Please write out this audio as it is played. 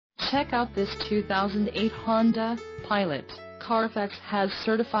Check out this 2008 Honda Pilot. Carfax has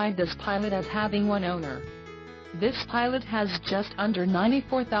certified this Pilot as having one owner. This Pilot has just under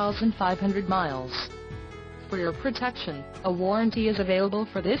 94,500 miles. For your protection, a warranty is available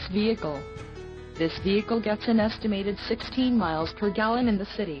for this vehicle. This vehicle gets an estimated 16 miles per gallon in the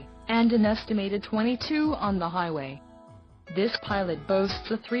city, and an estimated 22 on the highway. This Pilot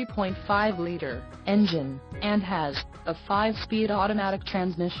boasts a 3.5-liter engine, and has a 5-speed automatic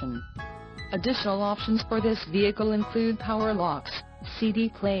transmission. Additional options for this vehicle include power locks, CD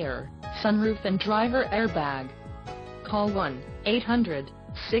player, sunroof and driver airbag. Call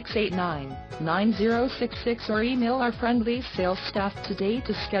 1-800-689-9066 or email our friendly sales staff today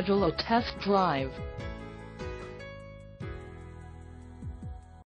to schedule a test drive.